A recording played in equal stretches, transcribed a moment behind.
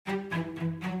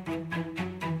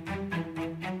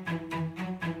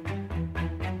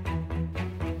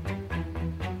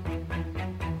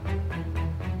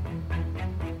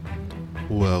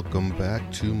Welcome back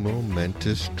to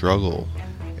Momentous Struggle,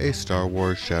 a Star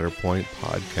Wars Shatterpoint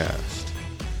podcast.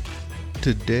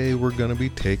 Today we're going to be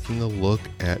taking a look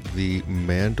at the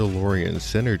Mandalorian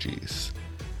synergies.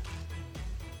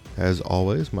 As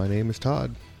always, my name is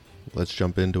Todd. Let's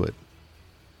jump into it.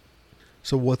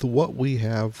 So with what we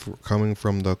have coming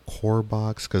from the core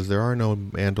box, because there are no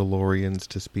Mandalorians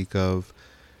to speak of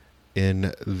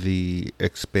in the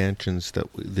expansions,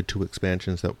 the two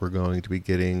expansions that we're going to be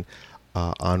getting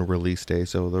on release day.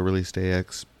 So the release day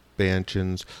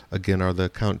expansions, again, are the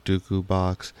Count Dooku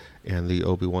box and the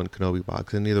Obi-Wan Kenobi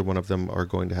box, and neither one of them are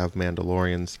going to have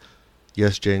Mandalorians.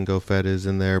 Yes, Jango Fett is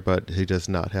in there, but he does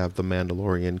not have the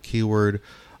Mandalorian keyword,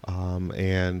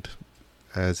 and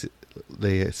as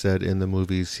they said in the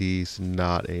movies, he's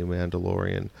not a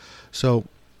Mandalorian. So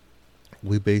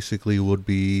we basically would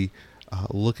be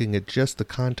looking at just the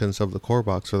contents of the core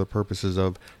box for the purposes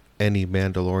of any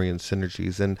Mandalorian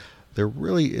synergies, and there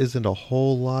really isn't a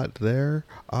whole lot there,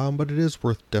 but it is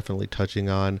worth definitely touching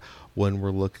on when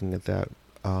we're looking at that,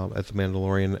 at the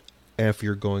Mandalorian, if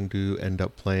you're going to end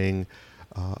up playing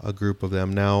a group of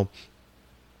them. Now,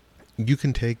 you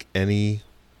can take any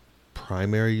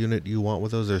primary unit you want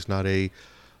with those. There's not a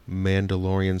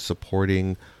Mandalorian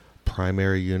supporting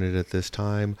primary unit at this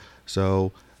time,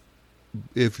 so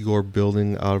if you're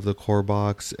building out of the core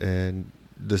box, and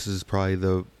this is probably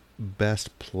the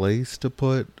best place to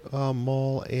put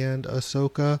Maul and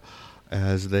Ahsoka,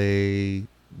 as they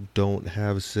don't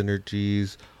have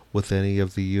synergies with any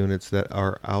of the units that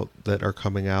are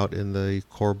coming out in the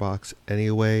core box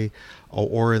anyway,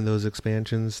 or in those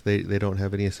expansions. They don't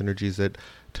have any synergies that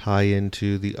tie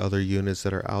into the other units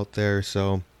that are out there,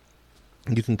 so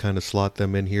you can kind of slot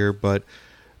them in here. But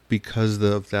because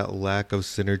of that lack of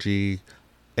synergy,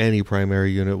 any primary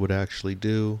unit would actually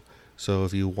do. So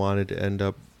if you wanted to end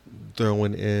up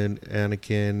throwing in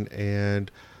Anakin and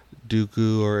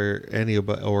Dooku or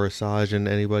Asajj and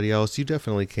anybody else, you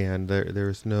definitely can.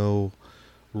 There's no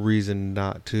reason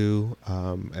not to,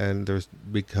 and there's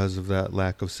because of that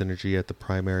lack of synergy at the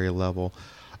primary level.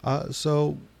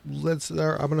 So I'm going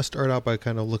to start out by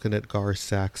kind of looking at Gar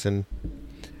Saxon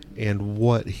and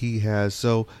what he has.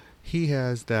 So he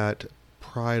has that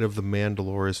Pride of the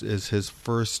Mandalore is his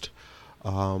first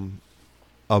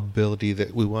ability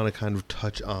that we want to kind of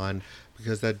touch on,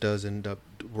 because that does end up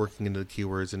working into the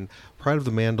keywords. And Pride of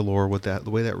the Mandalore, with that, the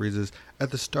way that reads is,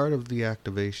 at the start of the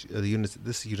activation of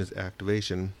this unit's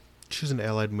activation, choose an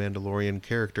allied Mandalorian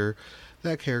character.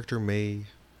 That character may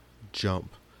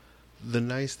jump. The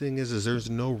nice thing is there's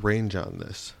no range on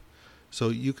this, so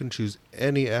you can choose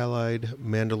any allied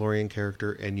Mandalorian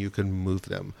character and you can move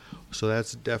them. So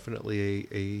that's definitely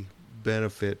a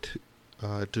benefit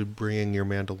to bringing your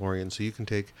Mandalorian. So you can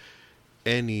take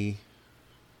any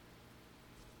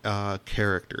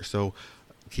character. So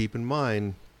keep in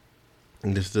mind,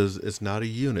 it's not a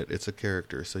unit, it's a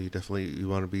character. So you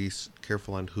want to be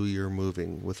careful on who you're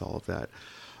moving with all of that.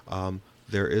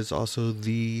 There is also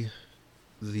the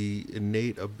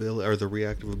innate ability, or the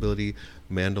reactive ability,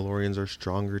 Mandalorians are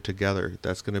stronger together.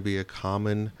 That's going to be a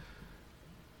common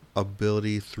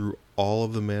ability through all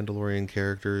of the Mandalorian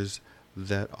characters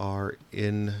that are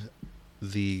in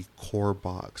the core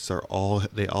box.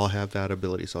 They all have that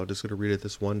ability. So I'm just going to read it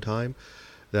this one time.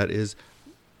 That is,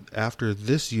 after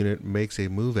this unit makes a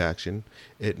move action,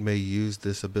 it may use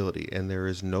this ability, and there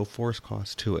is no force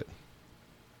cost to it.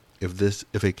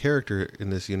 If a character in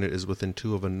this unit is within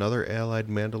 2 of another allied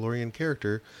Mandalorian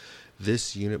character,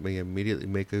 this unit may immediately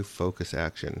make a focus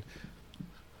action.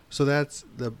 So that's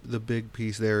the big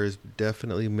piece there, is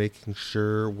definitely making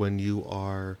sure when you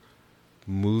are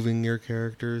moving your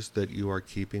characters that you are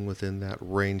keeping within that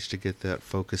range to get that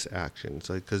focus action.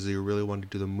 So because you really want to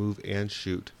do the move and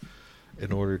shoot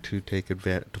in order to take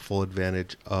full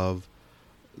advantage of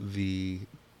the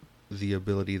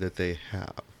ability that they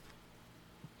have.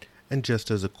 And just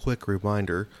as a quick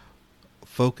reminder,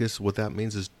 focus, what that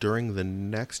means is during the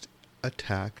next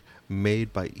attack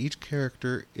made by each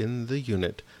character in the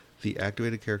unit, the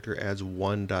activated character adds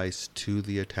 1 dice to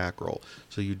the attack roll.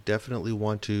 So you definitely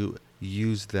want to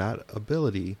use that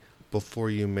ability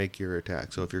before you make your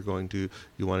attack. So if you're going to,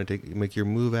 you want to make your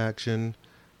move action,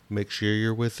 make sure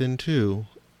you're within 2,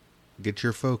 get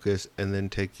your focus, and then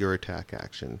take your attack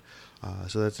action.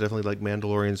 So that's definitely like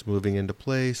Mandalorians moving into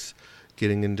place,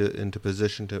 getting into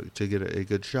position to get a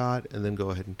good shot, and then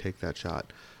go ahead and take that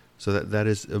shot. So that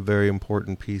is a very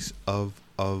important piece of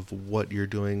what you're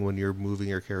doing when you're moving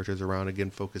your characters around. Again,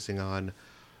 focusing on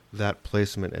that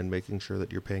placement and making sure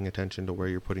that you're paying attention to where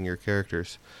you're putting your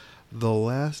characters. The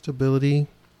last ability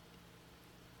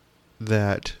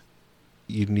that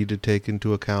you need to take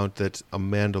into account that a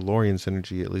Mandalorian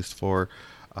synergy, at least for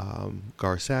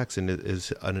Gar Saxon,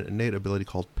 is an innate ability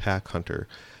called Pack Hunter.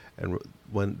 And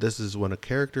when a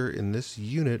character in this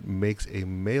unit makes a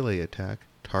melee attack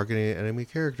targeting an enemy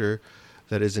character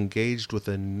that is engaged with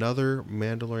another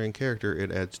Mandalorian character,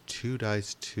 it adds 2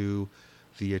 dice to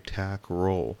the attack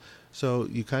roll. So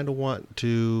you kind of want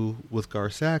to, with Gar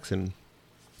Saxon,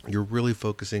 you're really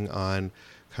focusing on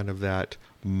kind of that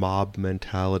mob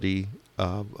mentality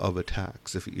of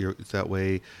attacks. If that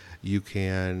way, you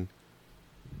can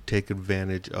take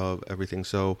advantage of everything.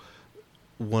 So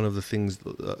one of the things,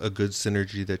 a good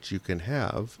synergy that you can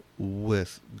have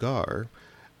with Gar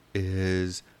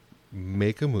is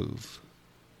make a move,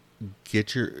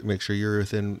 make sure you're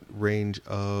within range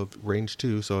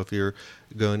 2. So if you're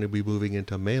going to be moving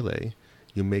into melee,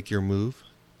 you make your move,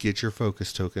 get your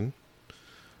focus token,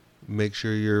 make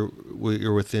sure you're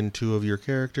within 2 of your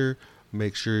character,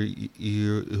 make sure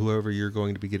whoever you're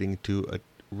going to be getting to a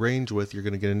range with, you're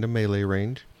going to get into melee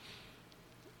range,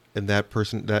 and that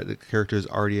character is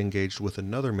already engaged with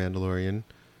another Mandalorian,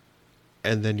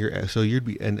 and then you'd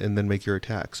be and then make your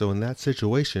attack. So in that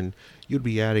situation, you'd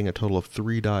be adding a total of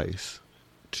 3 dice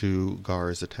to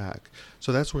Gar's attack.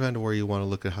 So that's kind of where you want to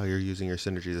look at how you're using your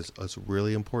synergies. It's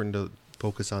really important to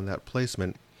focus on that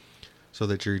placement so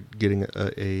that you're getting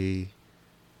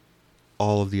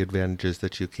all of the advantages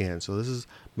that you can. So this is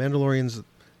Mandalorians.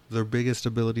 Their biggest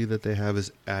ability that they have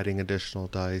is adding additional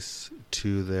dice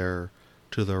to their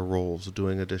rolls,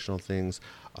 doing additional things,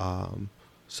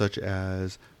 such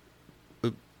as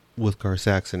with Gar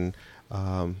Saxon,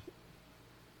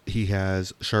 he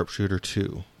has Sharpshooter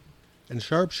 2. And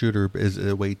Sharpshooter is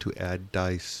a way to add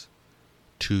dice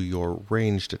to your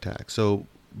ranged attack. So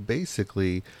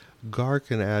basically, Gar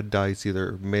can add dice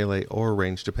either melee or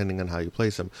range depending on how you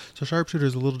place them. So Sharpshooter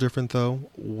is a little different though.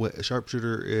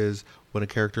 Sharpshooter is when a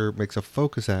character makes a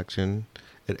focus action,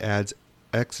 it adds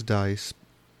X dice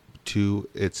to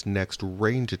its next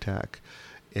range attack,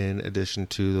 in addition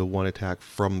to the one attack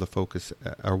from the focus,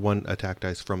 or one attack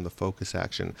dice from the focus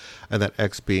action, and that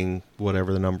X being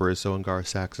whatever the number is. So in Gar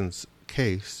Saxon's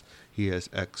case, he has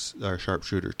X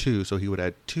Sharpshooter 2, so he would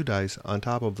add 2 dice on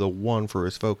top of the 1 for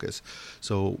his focus.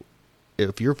 So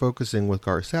if you're focusing with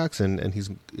Gar Saxon and he's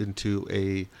into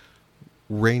a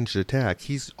ranged attack,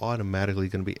 he's automatically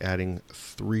going to be adding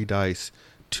 3 dice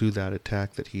to that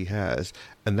attack that he has,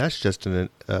 and that's just an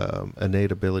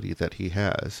innate ability that he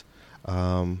has.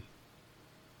 And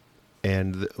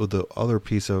the other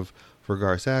piece for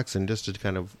Gar Saxon, just to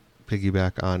kind of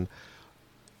piggyback on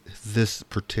this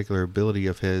particular ability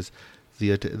of his,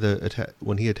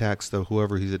 when he attacks,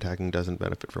 whoever he's attacking doesn't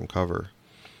benefit from cover.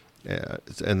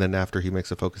 And then after he makes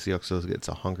a focus, he also gets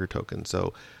a hunger token.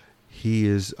 So he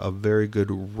is a very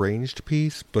good ranged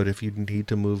piece, but if you need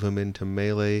to move him into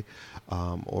melee,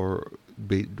 or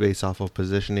based off of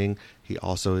positioning, he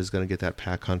also is going to get that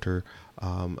Pack Hunter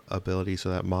ability. So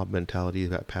that mob mentality,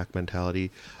 that pack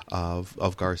mentality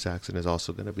of Gar Saxon is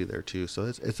also going to be there too. So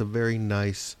it's a very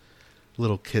nice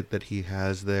little kit that he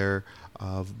has there,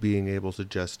 of being able to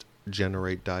just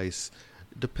generate dice,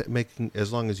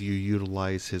 as long as you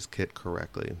utilize his kit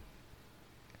correctly.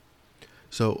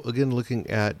 So again, looking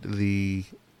at the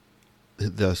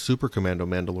Super Commando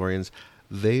Mandalorians,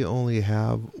 they only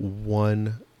have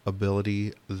one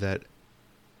ability that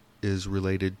is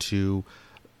related to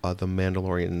the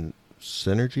Mandalorian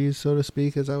synergies, so to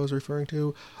speak, as I was referring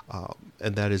to,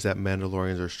 and that is that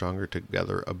Mandalorians are stronger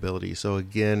together ability. So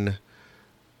again,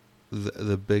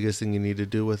 the biggest thing you need to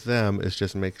do with them is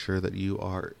just make sure that you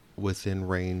are within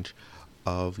range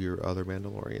of your other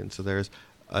Mandalorians. So there's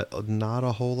not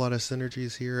a whole lot of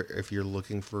synergies here. If you're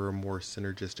looking for a more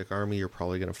synergistic army, you're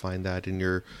probably going to find that in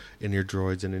your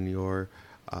droids and in your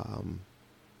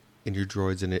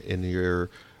droids and in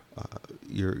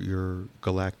your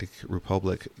Galactic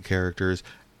Republic characters.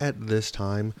 At this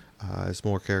time, as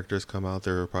more characters come out,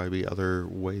 there will probably be other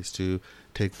ways to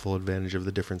take full advantage of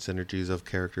the different synergies of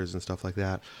characters and stuff like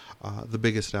that. The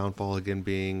biggest downfall, again,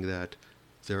 being that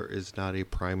there is not a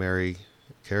primary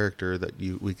character that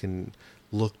we can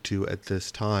look to at this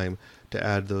time to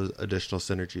add those additional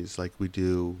synergies like we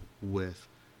do with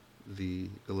the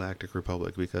Galactic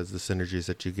Republic, because the synergies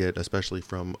that you get, especially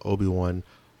from Obi-Wan,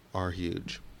 are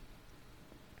huge.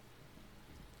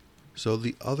 So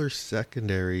the other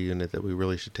secondary unit that we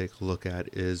really should take a look at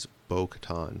is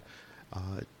Bo-Katan.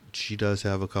 She does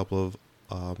have a couple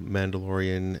of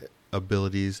Mandalorian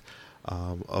abilities.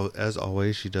 As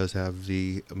always, she does have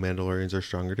the Mandalorians are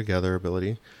stronger together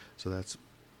ability. So that's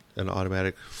an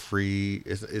automatic free.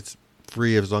 It's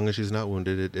free as long as she's not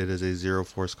wounded. It is a 0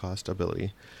 force cost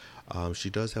ability. She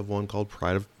does have one called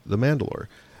Pride of the Mandalore.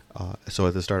 So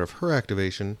at the start of her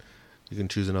activation, you can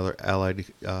choose another allied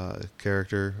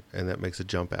character, and that makes a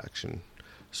jump action.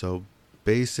 So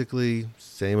basically,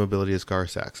 same ability as Gar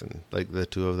Saxon. Like the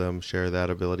two of them share that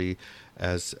ability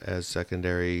as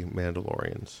secondary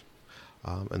Mandalorians.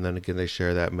 And then again, they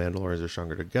share that Mandalorians are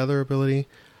stronger together ability.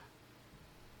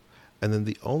 And then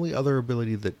the only other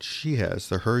ability that she has,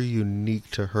 her unique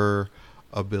to her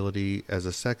ability as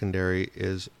a secondary,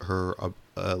 is her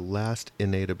last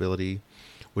innate ability,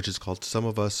 which is called Some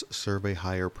of Us Serve a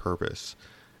Higher Purpose.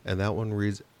 And that one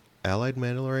reads, allied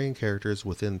Mandalorian characters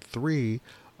within 3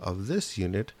 of this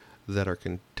unit that are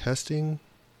contesting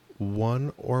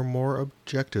one or more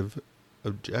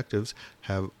objectives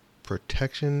have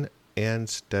protection and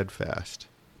steadfast.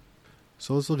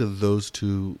 So let's look at those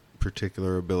two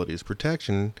particular abilities.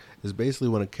 Protection is basically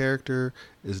when a character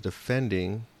is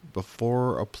defending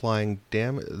before applying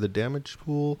the damage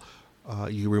pool,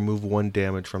 you remove 1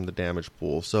 damage from the damage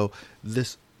pool. So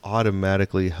this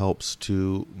automatically helps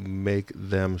to make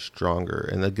them stronger.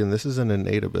 And again, this is an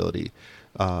innate ability.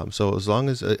 So as long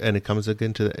as, and it comes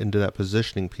again into that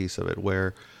positioning piece of it,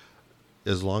 where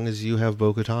as long as you have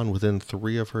Bo-Katan within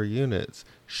 3 of her units,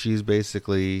 she's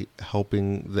basically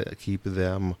helping keep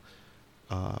them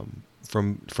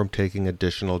from taking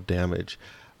additional damage.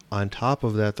 On top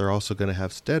of that, they're also going to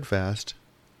have Steadfast,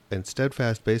 and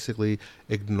Steadfast basically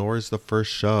ignores the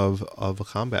first shove of a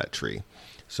combat tree.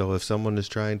 So if someone is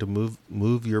trying to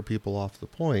move your people off the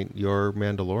point, your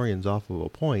Mandalorians off of a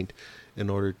point, in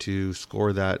order to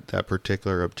score that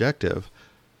particular objective,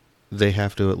 they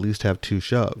have to at least have 2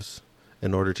 shoves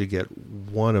in order to get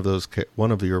one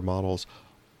of your models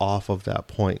off of that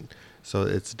point. So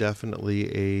it's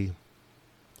definitely a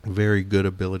very good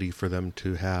ability for them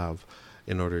to have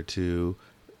in order to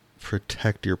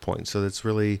protect your point. So that's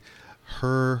really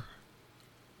her.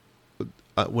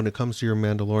 When it comes to your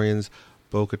Mandalorians,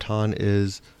 Bo-Katan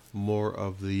is more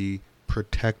of the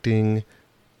protecting,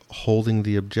 holding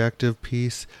the objective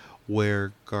piece,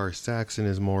 where Gar Saxon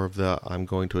is more of the I'm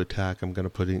going to attack, I'm going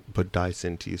to put dice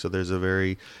into you. So there's a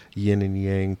very yin and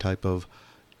yang type of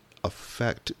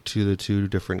effect to the two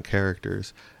different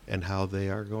characters and how they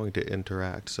are going to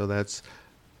interact. So that's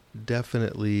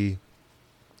definitely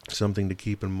something to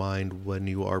keep in mind when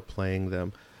you are playing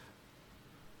them.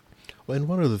 And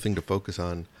one other thing to focus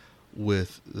on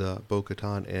with the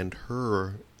Bo-Katan and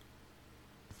her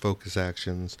focus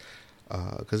actions,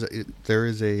 because there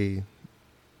is a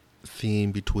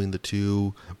theme between the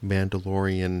two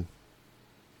Mandalorian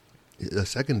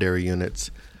secondary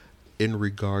units in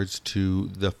regards to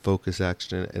the focus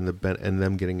action and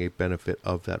them getting a benefit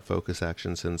of that focus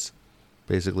action, since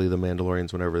basically the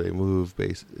Mandalorians, whenever they move,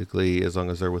 basically as long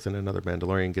as they're within another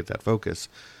Mandalorian, get that focus.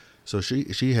 So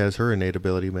she has her innate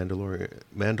ability,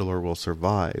 Mandalore will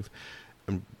survive.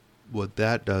 And what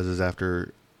that does is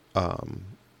after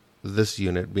this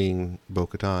unit, being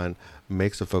Bo-Katan,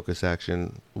 makes a focus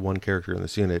action, one character in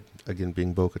this unit, again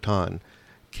being Bo-Katan,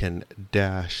 can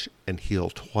dash and heal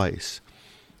twice.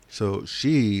 So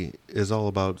she is all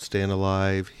about staying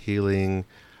alive, healing,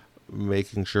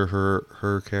 making sure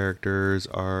her characters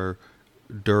are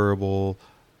durable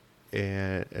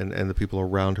and the people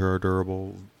around her are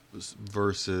durable,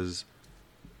 versus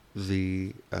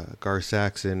the Gar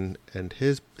Saxon and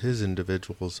his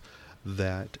individuals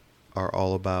that are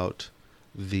all about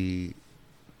the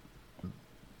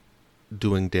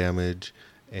doing damage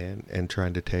and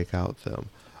trying to take out them.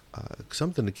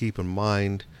 Something to keep in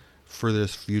mind for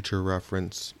this future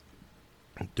reference,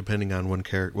 depending on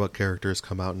what characters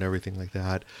come out and everything like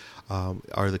that,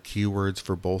 are the keywords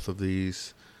for both of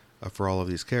these, for all of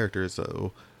these characters.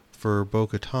 So for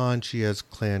Bo-Katan, she has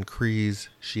Clan Kryze.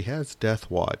 She has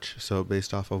Death Watch. So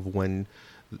based off of when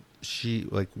she,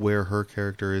 like where her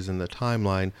character is in the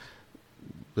timeline,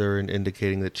 they're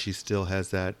indicating that she still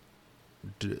has that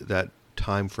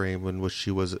time frame in which she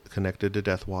was connected to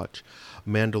Death Watch,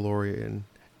 Mandalorian,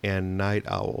 and Night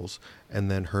Owls.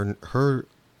 And then her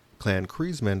Clan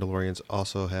Kryze Mandalorians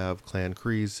also have Clan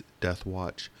Kryze, Death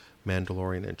Watch,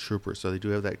 Mandalorian, and Trooper. So they do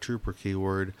have that Trooper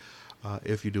keyword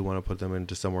if you do want to put them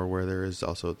into somewhere where there is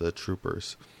also the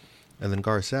Troopers. And then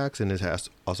Gar Saxon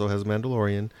also has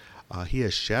Mandalorian. He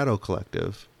has Shadow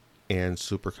Collective and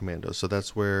Super Commando. So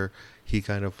that's where he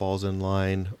kind of falls in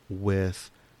line with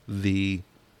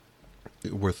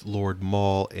Lord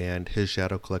Maul and his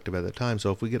Shadow Collective at the time.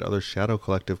 So if we get other Shadow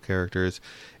Collective characters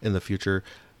in the future,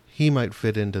 he might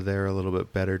fit into there a little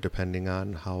bit better depending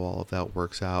on how all of that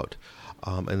works out.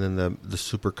 And then the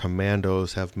Super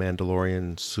Commandos have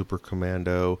Mandalorian, Super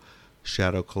Commando,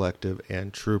 Shadow Collective,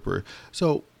 and Trooper.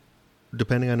 So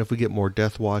depending on if we get more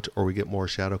Death Watch or we get more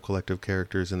Shadow Collective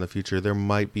characters in the future, there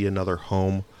might be another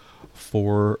home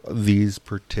for these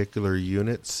particular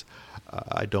units.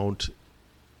 I don't,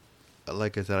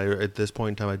 like I said, at this point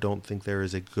in time, I don't think there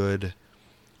is a good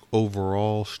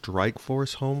overall strike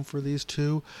force home for these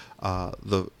two.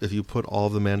 If you put all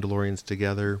the Mandalorians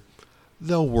together,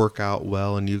 they'll work out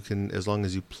well, and you can, as long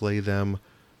as you play them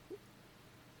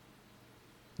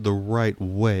the right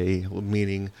way,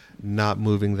 meaning not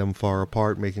moving them far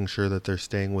apart, making sure that they're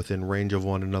staying within range of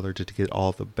one another to get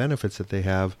all the benefits that they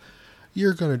have,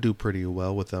 you're going to do pretty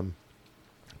well with them.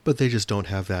 But they just don't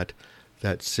have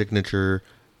that signature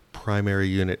primary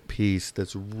unit piece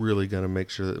that's really going to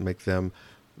make them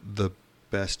the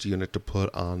best unit to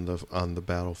put on the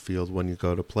battlefield when you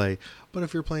go to play. But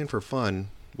if you're playing for fun,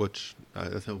 which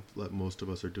I think most of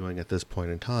us are doing at this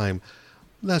point in time,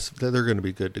 they're going to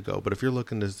be good to go. But if you're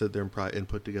looking to sit there and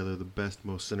put together the best,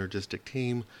 most synergistic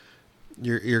team,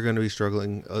 you're going to be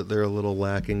struggling. They're a little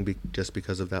lacking just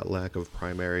because of that lack of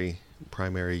primary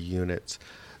units.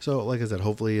 So, like I said,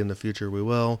 hopefully in the future we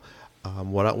will.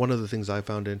 One of the things I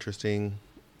found interesting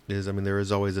is, there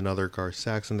is always another Gar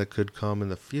Saxon that could come in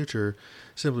the future,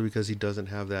 simply because he doesn't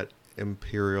have that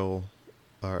Imperial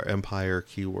or Empire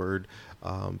keyword,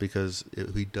 because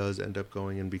he does end up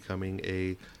going and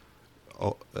becoming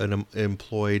an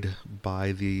employed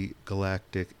by the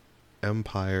Galactic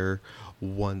Empire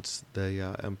once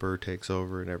the Emperor takes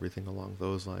over and everything along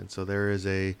those lines. So there is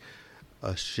a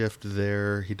shift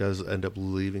there. He does end up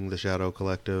leaving the Shadow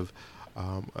Collective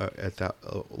at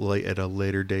a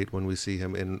later date when we see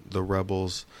him in the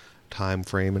Rebels time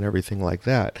frame and everything like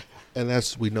that.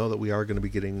 And we know that we are going to be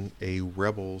getting a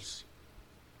Rebels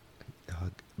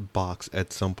box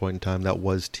at some point in time. That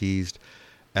was teased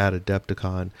at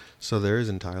Adepticon, so there is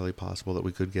entirely possible that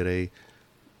we could get a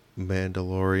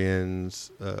Mandalorians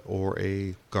or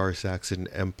a Gar Saxon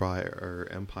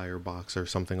Empire box or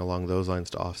something along those lines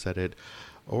to offset it,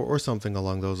 or something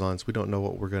along those lines. We don't know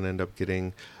what we're going to end up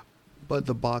getting, but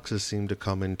the boxes seem to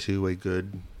come into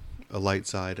a light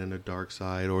side and a dark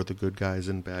side, or the good guys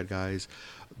and bad guys.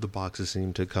 The boxes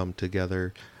seem to come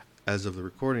together. As of the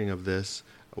recording of this,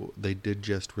 they did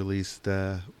just release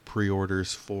the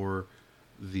pre-orders for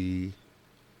the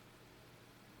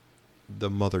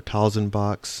Mother Talzin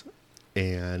box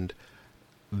and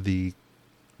the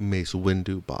Mace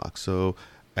Windu box. So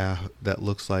that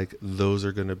looks like those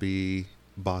are going to be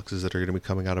boxes that are going to be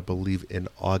coming out, I believe, in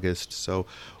August. So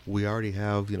we already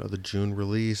have, the June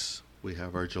release. We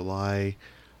have our July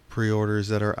pre-orders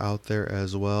that are out there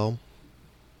as well.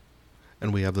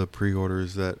 And we have the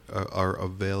pre-orders that are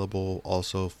available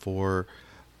also for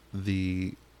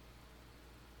the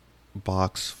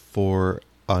box for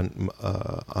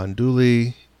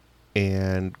Anduli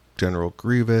and General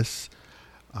Grievous.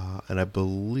 And I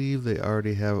believe they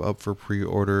already have up for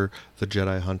pre-order the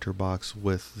Jedi Hunter box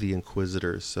with the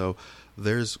Inquisitors. So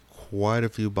there's quite a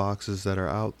few boxes that are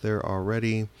out there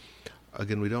already.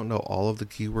 Again, we don't know all of the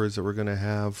keywords that we're going to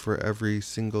have for every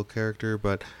single character,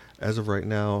 but as of right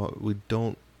now, we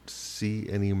don't see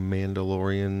any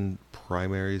Mandalorian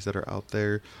primaries that are out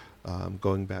there.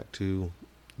 Going back to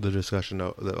the discussion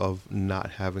of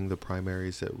not having the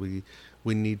primaries, that we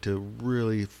need to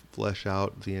really flesh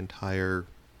out the entire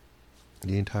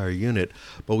unit,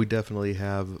 but we definitely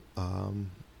have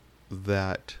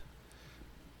that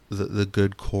the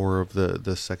good core of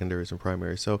the secondaries and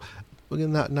primaries. So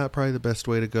again, not probably the best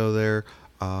way to go there.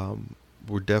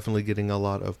 We're definitely getting a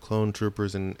lot of clone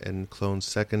troopers and clone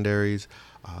secondaries.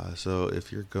 So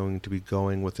if you're going to be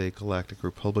going with a Galactic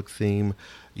Republic theme,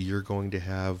 you're going to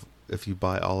have, if you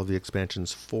buy all of the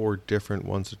expansions, 4 different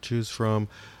ones to choose from.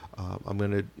 I'm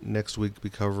going to next week be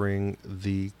covering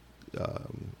the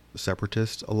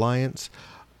Separatist Alliance.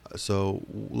 So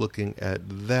looking at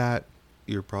that,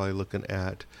 you're probably looking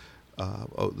at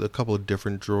a couple of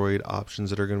different droid options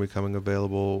that are going to be coming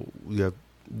available. You have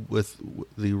with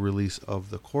the release of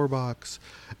the core box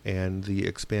and the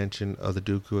expansion of the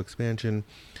Dooku expansion,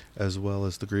 as well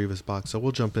as the Grievous box. So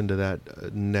we'll jump into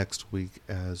that next week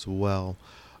as well.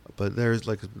 But there's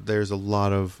a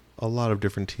lot of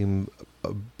different team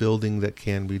building that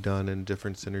can be done, and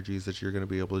different synergies that you're going to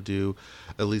be able to do,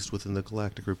 at least within the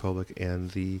Galactic Republic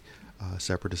and the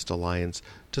Separatist Alliance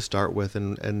to start with.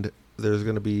 And there's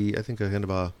going to be, I think, a kind of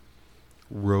a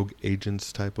rogue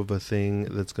agents type of a thing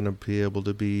that's going to be able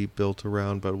to be built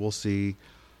around, but we'll see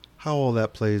how all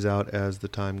that plays out as the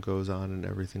time goes on and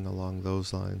everything along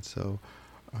those lines. So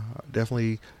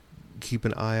definitely keep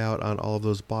an eye out on all of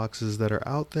those boxes that are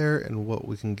out there and what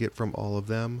we can get from all of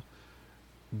them.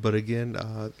 But again,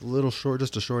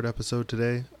 just a short episode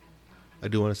today. I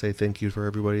do want to say thank you for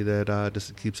everybody that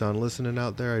just keeps on listening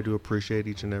out there. I do appreciate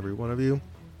each and every one of you.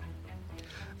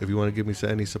 If you want to give me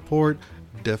any support,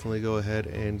 definitely go ahead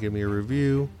and give me a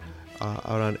review out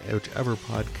on whichever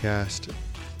podcast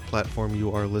platform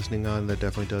you are listening on. That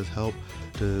definitely does help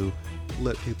to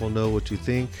let people know what you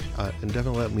think, and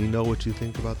definitely let me know what you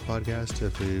think about the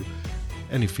podcast.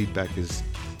 Any feedback is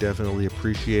definitely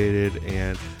appreciated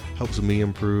and helps me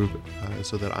improve,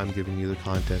 so that I'm giving you the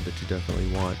content that you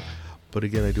definitely want. But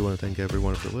again, I do want to thank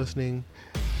everyone for listening,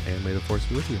 and may the force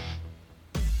be with you.